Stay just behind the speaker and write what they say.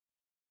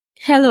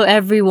Hello,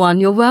 everyone.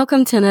 You're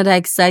welcome to another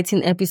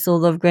exciting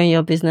episode of Growing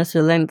Your Business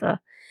with Linda.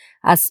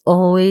 As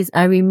always,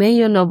 I remain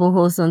your noble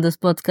host on this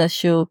podcast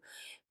show,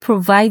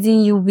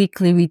 providing you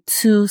weekly with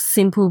two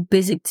simple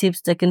basic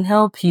tips that can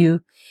help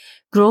you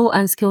grow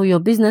and scale your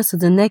business to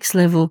the next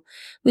level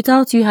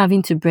without you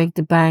having to break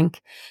the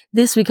bank.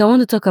 This week, I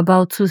want to talk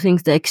about two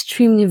things that are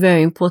extremely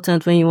very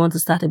important when you want to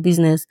start a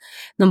business.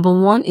 Number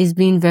one is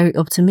being very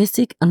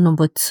optimistic, and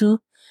number two,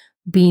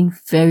 being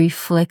very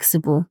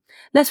flexible.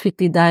 Let's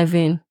quickly dive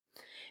in.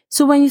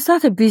 So when you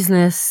start a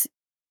business,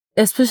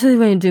 especially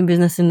when you're doing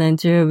business in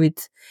Nigeria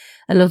with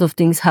a lot of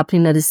things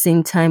happening at the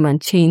same time and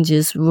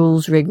changes,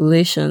 rules,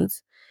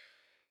 regulations,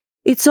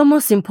 it's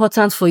almost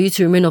important for you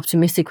to remain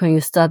optimistic when you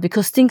start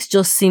because things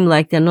just seem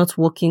like they're not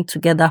working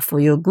together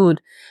for your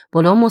good,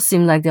 but almost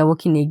seem like they're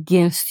working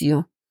against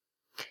you.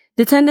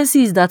 The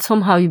tendency is that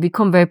somehow you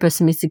become very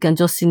pessimistic and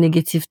just see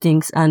negative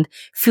things and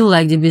feel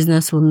like the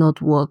business will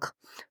not work.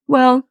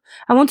 Well,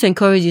 I want to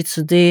encourage you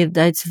today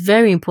that it's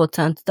very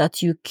important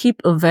that you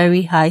keep a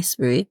very high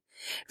spirit,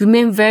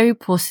 remain very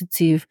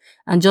positive,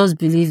 and just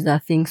believe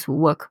that things will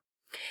work.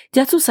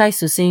 There are two sides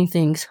to seeing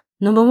things.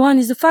 Number one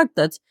is the fact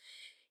that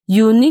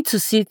you need to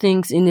see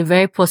things in a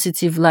very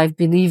positive light,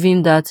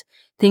 believing that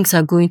things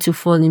are going to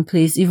fall in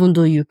place, even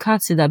though you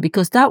can't see that,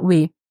 because that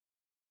way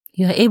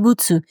you're able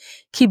to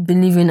keep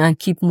believing and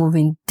keep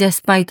moving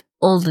despite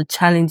all the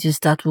challenges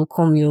that will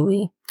come your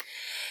way.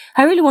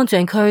 I really want to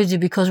encourage you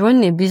because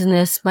running a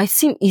business might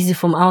seem easy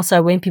from outside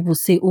when people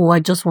say, oh, I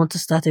just want to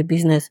start a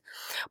business.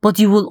 But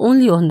you will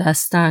only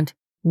understand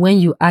when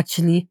you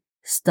actually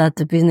start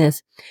the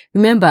business.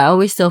 Remember, I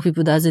always tell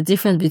people there's a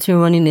difference between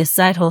running a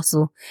side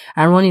hustle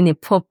and running a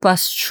proper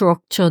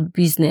structured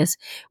business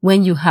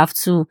when you have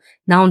to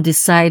now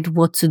decide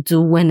what to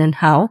do, when and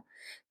how,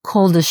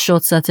 call the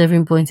shots at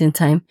every point in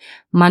time,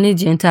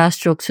 manage the entire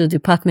structure,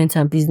 department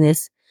and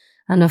business.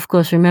 And of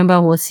course,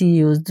 remember what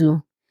CEOs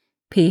do.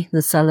 Pay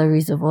the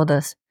salaries of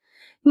others.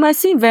 It might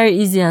seem very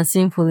easy and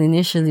simple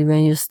initially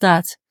when you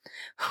start,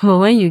 but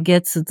when you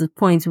get to the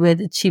point where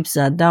the chips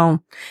are down,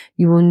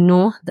 you will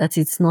know that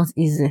it's not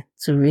easy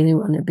to really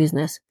run a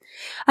business.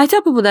 I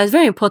tell people that it's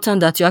very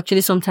important that you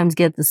actually sometimes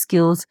get the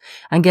skills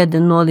and get the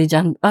knowledge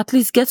and at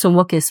least get some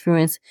work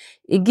experience.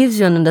 It gives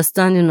you an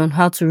understanding on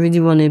how to really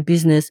run a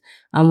business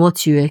and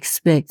what you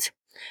expect.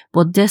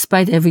 But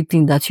despite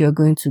everything that you're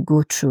going to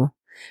go through,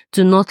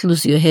 do not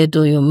lose your head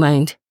or your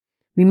mind.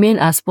 Remain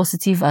as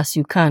positive as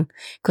you can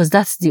because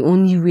that's the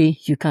only way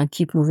you can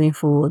keep moving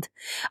forward.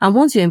 And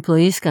once your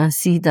employees can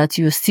see that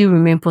you still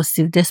remain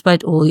positive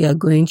despite all you are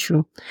going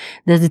through,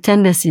 there's a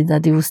tendency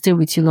that they will stay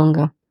with you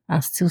longer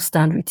and still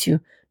stand with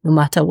you no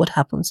matter what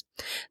happens.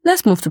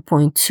 Let's move to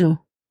point two.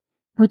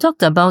 We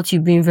talked about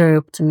you being very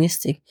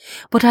optimistic,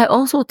 but I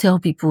also tell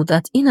people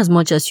that in as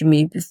much as you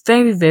may be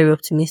very, very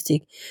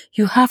optimistic,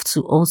 you have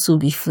to also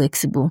be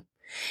flexible.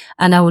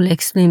 And I will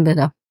explain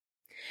better.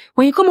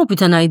 When you come up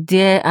with an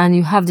idea and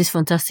you have this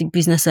fantastic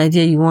business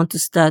idea you want to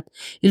start,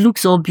 it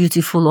looks all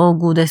beautiful, all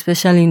good,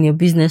 especially in your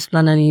business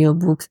plan and in your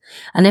books,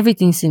 and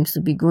everything seems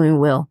to be going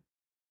well.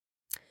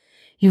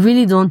 You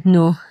really don't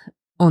know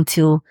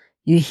until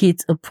you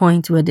hit a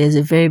point where there's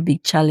a very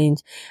big challenge.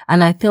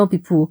 And I tell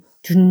people,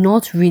 do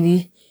not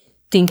really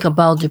think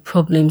about the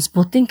problems,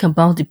 but think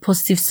about the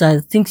positive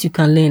side, things you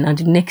can learn, and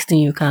the next thing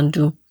you can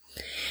do.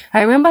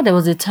 I remember there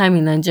was a time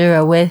in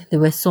Nigeria where there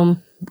were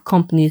some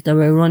companies that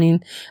were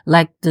running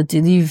like the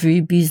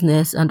delivery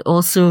business and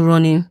also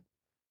running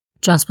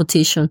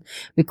transportation.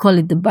 We call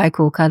it the bike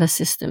Okada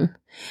system.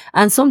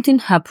 And something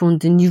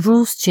happened, the new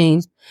rules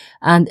changed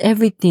and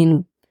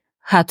everything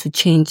had to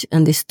change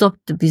and they stopped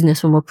the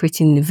business from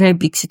operating in a very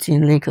big city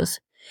in Lagos.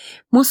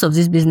 Most of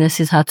these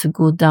businesses had to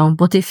go down,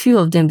 but a few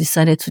of them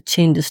decided to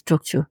change the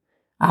structure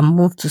and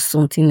move to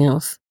something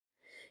else.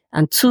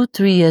 And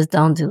 2-3 years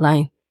down the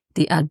line,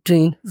 they are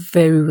doing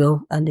very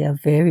well and they are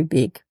very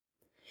big.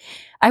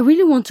 I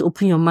really want to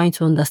open your mind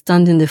to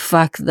understanding the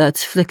fact that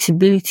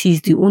flexibility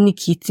is the only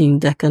key thing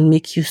that can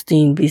make you stay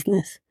in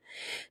business.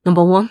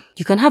 Number one,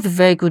 you can have a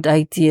very good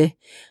idea,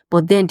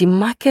 but then the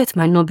market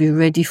might not be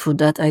ready for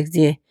that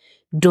idea.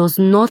 Does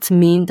not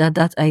mean that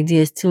that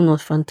idea is still not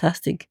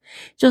fantastic.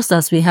 Just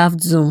as we have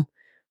Zoom,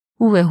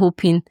 who were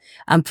hoping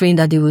and praying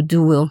that they would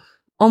do well,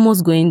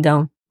 almost going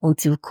down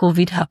until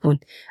COVID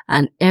happened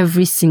and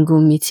every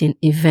single meeting,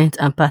 event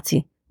and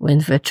party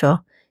went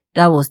virtual.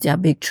 That was their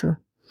breakthrough.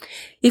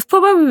 If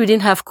probably we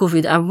didn't have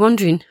COVID, I'm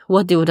wondering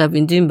what they would have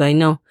been doing by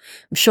now.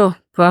 I'm sure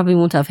probably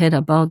won't have heard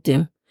about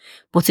them.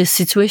 But a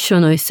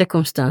situation or a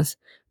circumstance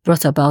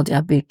brought about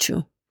their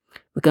breakthrough.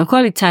 We can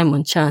call it time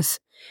and chance,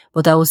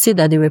 but I would say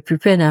that they were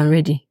prepared and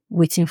ready,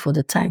 waiting for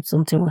the time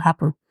something will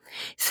happen.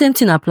 Same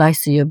thing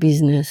applies to your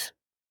business.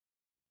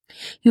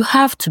 You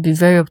have to be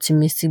very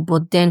optimistic,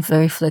 but then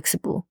very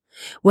flexible.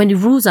 When the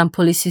rules and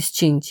policies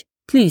change,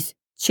 please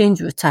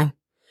change with time.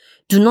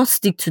 Do not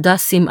stick to that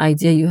same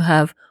idea you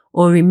have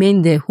or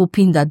remain there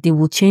hoping that they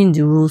will change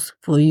the rules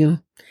for you.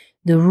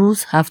 The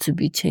rules have to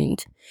be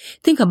changed.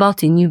 Think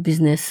about a new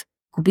business.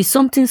 Could be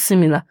something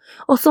similar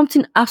or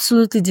something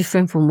absolutely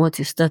different from what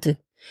you started.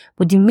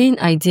 But the main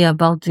idea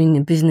about doing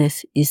a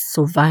business is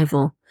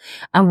survival.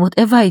 And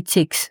whatever it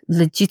takes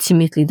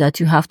legitimately that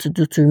you have to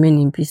do to remain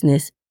in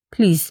business,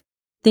 please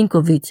think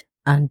of it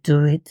and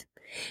do it.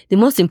 The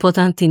most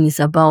important thing is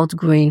about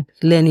growing,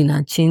 learning,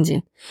 and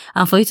changing.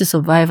 And for you to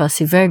survive as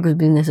a very good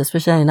business,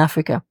 especially in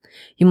Africa,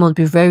 you must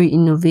be very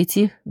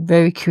innovative,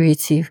 very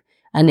creative,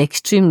 and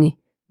extremely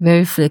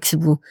very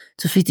flexible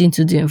to fit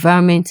into the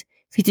environment,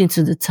 fit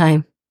into the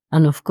time,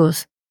 and of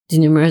course, the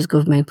numerous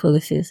government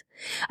policies.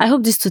 I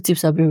hope these 2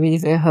 tips have been really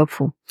very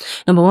helpful.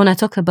 Number 1, I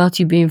talked about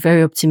you being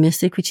very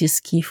optimistic, which is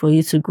key for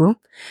you to grow.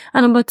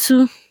 And number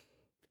 2,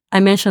 I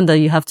mentioned that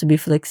you have to be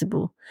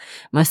flexible.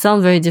 Might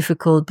sound very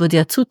difficult, but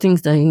there are 2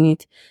 things that you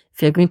need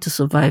if you're going to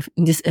survive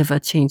in this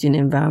ever-changing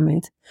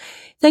environment.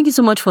 Thank you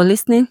so much for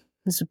listening.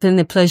 It's been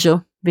a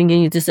pleasure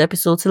bringing you this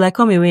episode. Till I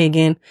come away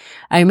again,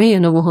 I remain your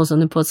noble host on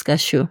the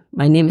podcast show.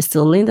 My name is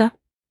still Linda.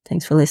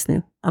 Thanks for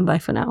listening, and bye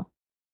for now.